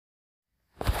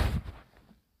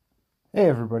Hey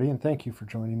everybody, and thank you for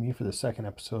joining me for the second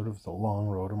episode of The Long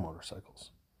Road to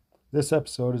Motorcycles. This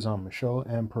episode is on Michaux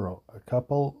and Perreaux, a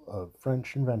couple of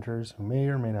French inventors who may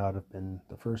or may not have been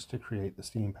the first to create the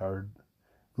steam-powered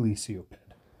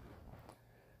Velocipede.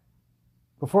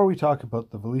 Before we talk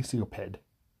about the Velocipede,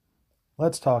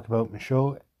 let's talk about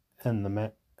Michaux and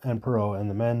Perreaux and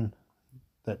the men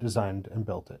that designed and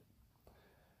built it.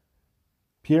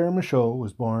 Pierre Michaux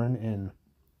was born in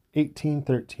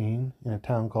 1813 in a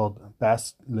town called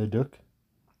Bas-le-Duc.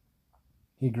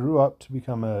 He grew up to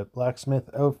become a blacksmith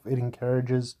outfitting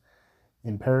carriages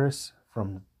in Paris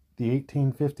from the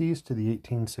 1850s to the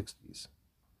 1860s.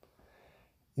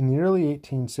 In the early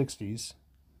 1860s,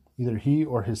 either he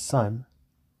or his son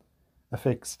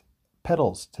affixed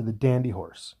pedals to the dandy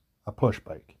horse, a push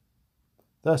bike,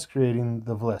 thus creating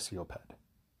the Velocipede,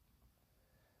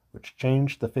 which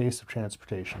changed the face of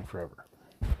transportation forever.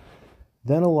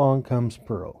 Then along comes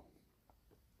Perreaux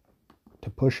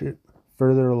to push it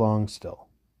further along still.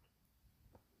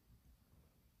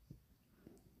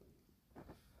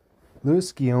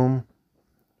 Louis Guillaume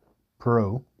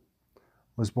Perreaux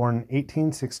was born in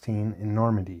 1816 in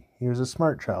Normandy. He was a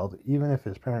smart child, even if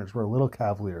his parents were a little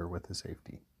cavalier with his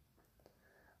safety.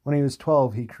 When he was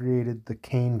 12, he created the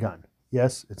cane gun.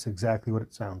 Yes, it's exactly what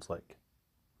it sounds like.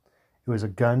 It was a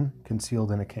gun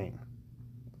concealed in a cane.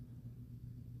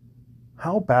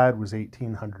 How bad was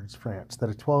 1800s France that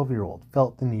a 12-year-old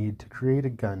felt the need to create a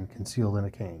gun concealed in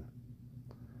a cane?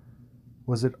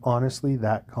 Was it honestly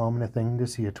that common a thing to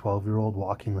see a 12-year-old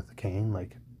walking with a cane,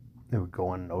 like it would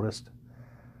go unnoticed?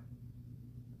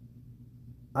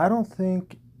 I don't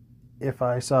think if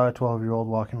I saw a 12-year-old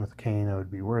walking with a cane, I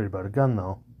would be worried about a gun,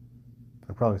 though.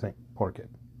 I'd probably think, poor kid.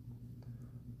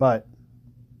 But,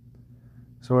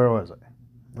 so where was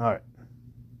I? Alright.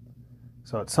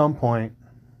 So at some point,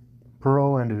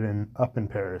 Perreaux ended up in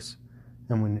Paris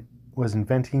and was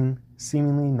inventing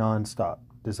seemingly non-stop,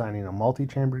 designing a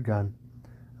multi-chambered gun,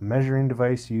 a measuring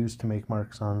device used to make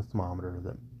marks on a thermometer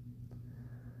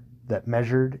that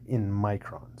measured in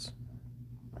microns.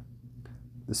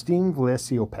 The steam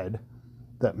Velocipede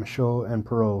that Michaux and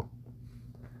Perreaux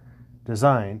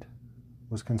designed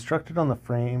was constructed on the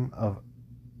frame of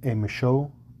a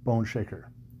Michaux bone shaker.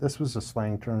 This was a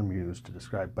slang term used to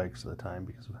describe bikes at the time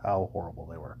because of how horrible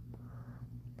they were.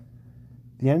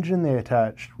 The engine they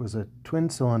attached was a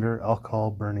twin-cylinder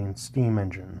alcohol-burning steam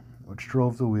engine, which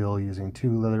drove the wheel using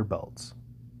two leather belts.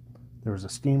 There was a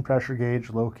steam pressure gauge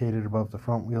located above the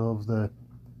front wheel of the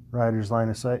rider's line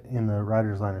of sight, and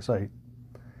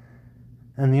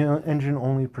the engine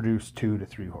only produced 2 to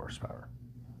 3 horsepower.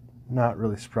 Not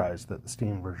really surprised that the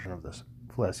steam version of this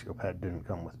Velocipede didn't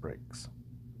come with brakes,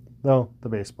 though the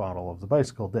base model of the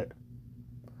bicycle did.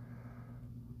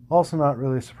 Also not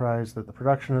really surprised that the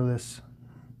production of this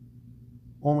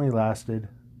only lasted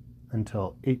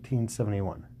until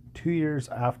 1871, 2 years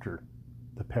after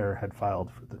the pair had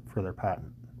filed for their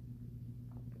patent.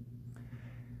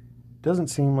 It doesn't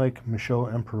seem like Michaux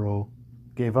and Perreaux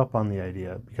gave up on the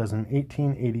idea, because in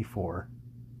 1884,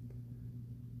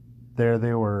 there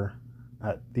they were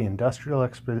at the Industrial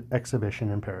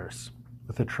Exhibition in Paris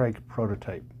with a trike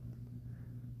prototype,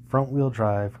 front-wheel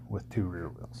drive with 2 rear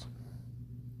wheels.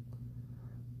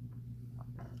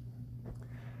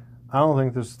 I don't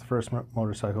think this is the first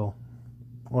motorcycle,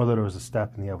 or that it was a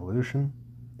step in the evolution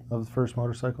of the first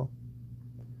motorcycle.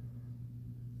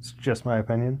 It's just my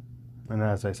opinion, and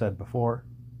as I said before,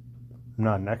 I'm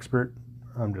not an expert,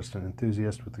 I'm just an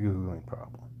enthusiast with the Googling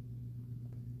problem.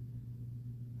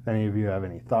 If any of you have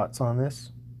any thoughts on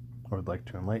this, or would like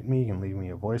to enlighten me, you can leave me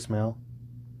a voicemail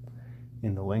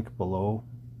in the link below,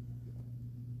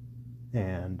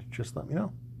 and just let me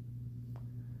know.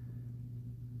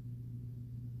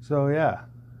 So yeah,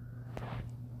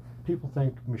 people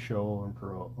think Michaux and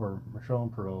Perreaux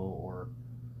or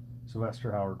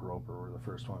Sylvester Howard Roper were the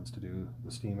first ones to do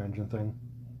the steam engine thing,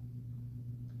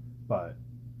 but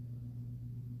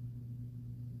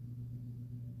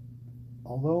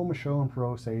although Michaux and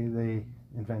Perreaux say they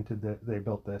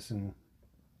built this in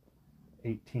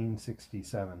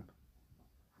 1867,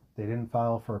 they didn't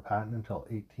file for a patent until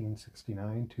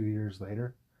 1869, 2 years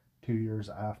later, 2 years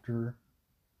after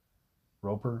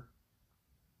Roper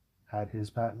had his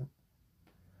patent.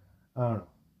 I don't know.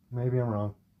 Maybe I'm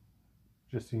wrong.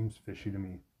 Just seems fishy to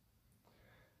me.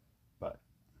 But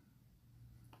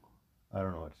I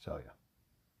don't know what to tell you.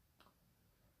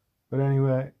 But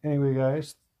anyway,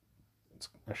 guys, it's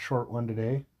a short one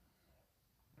today.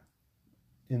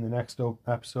 In the next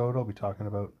episode, I'll be talking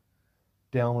about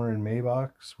Delmer and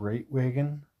Maybach's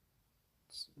Reitwagen.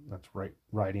 That's right,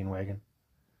 riding wagon.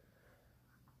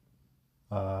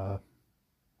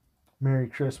 Merry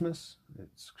Christmas.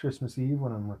 It's Christmas Eve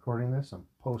when I'm recording this. I'm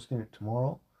posting it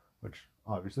tomorrow, which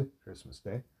obviously Christmas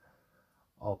Day.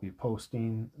 I'll be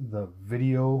posting the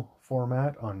video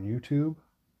format on YouTube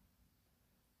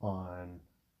on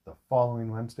the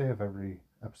following Wednesday of every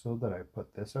episode that I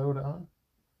put this out on.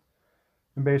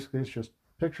 And basically it's just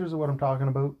pictures of what I'm talking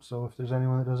about. So if there's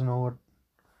anyone that doesn't know what I'm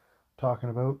talking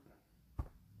about,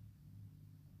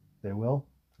 they will,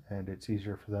 and it's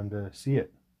easier for them to see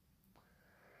it.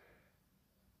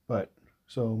 But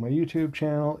so my YouTube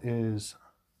channel is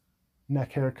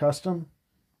Neck Hair Custom.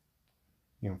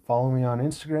 You can follow me on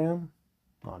Instagram,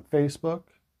 on Facebook.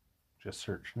 Just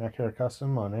search Neck Hair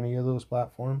Custom on any of those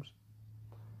platforms.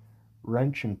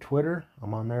 Wrench and Twitter,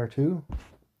 I'm on there too.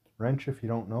 Wrench, if you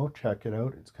don't know, check it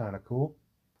out. It's kind of cool.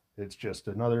 It's just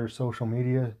another social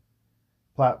media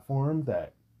platform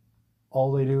that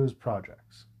all they do is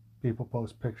projects. People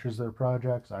post pictures of their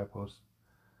projects. I post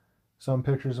some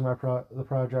pictures of the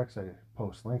projects. I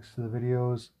post links to the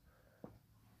videos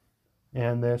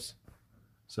and this.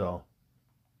 So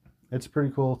it's a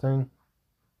pretty cool thing.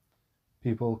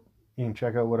 You can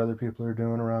check out what other people are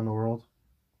doing around the world.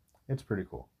 It's pretty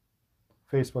cool.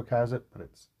 Facebook has it, but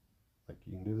it's like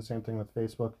you can do the same thing with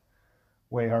Facebook.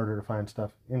 Way harder to find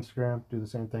stuff. Instagram, do the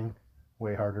same thing.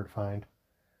 Way harder to find.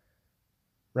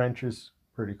 Wrench is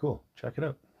pretty cool. Check it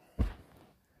out.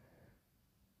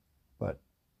 But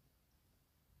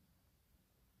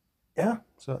yeah,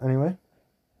 so anyway,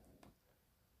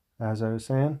 as I was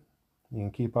saying, you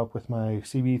can keep up with my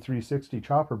CB360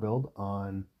 chopper build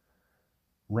on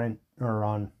Rent or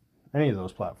on any of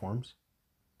those platforms.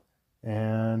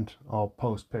 And I'll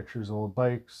post pictures of old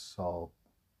bikes. I'll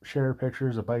share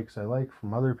pictures of bikes I like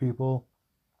from other people.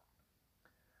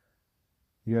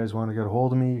 You guys want to get a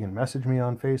hold of me, you can message me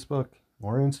on Facebook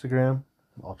or Instagram.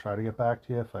 I'll try to get back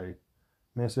to you if I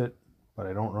miss it, but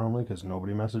I don't normally because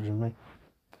nobody messages me.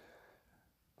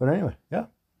 But anyway, yeah,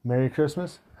 Merry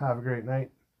Christmas. Have a great night.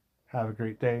 Have a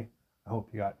great day. I hope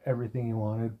you got everything you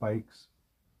wanted. Bikes,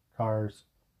 cars,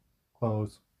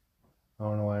 clothes. I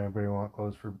don't know why anybody wants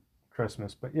clothes for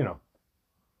Christmas, but you know,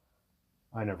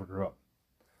 I never grew up.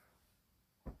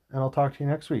 And I'll talk to you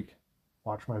next week.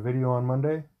 Watch my video on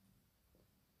Monday.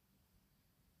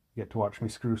 You get to watch me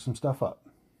screw some stuff up.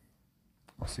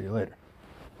 I'll see you later.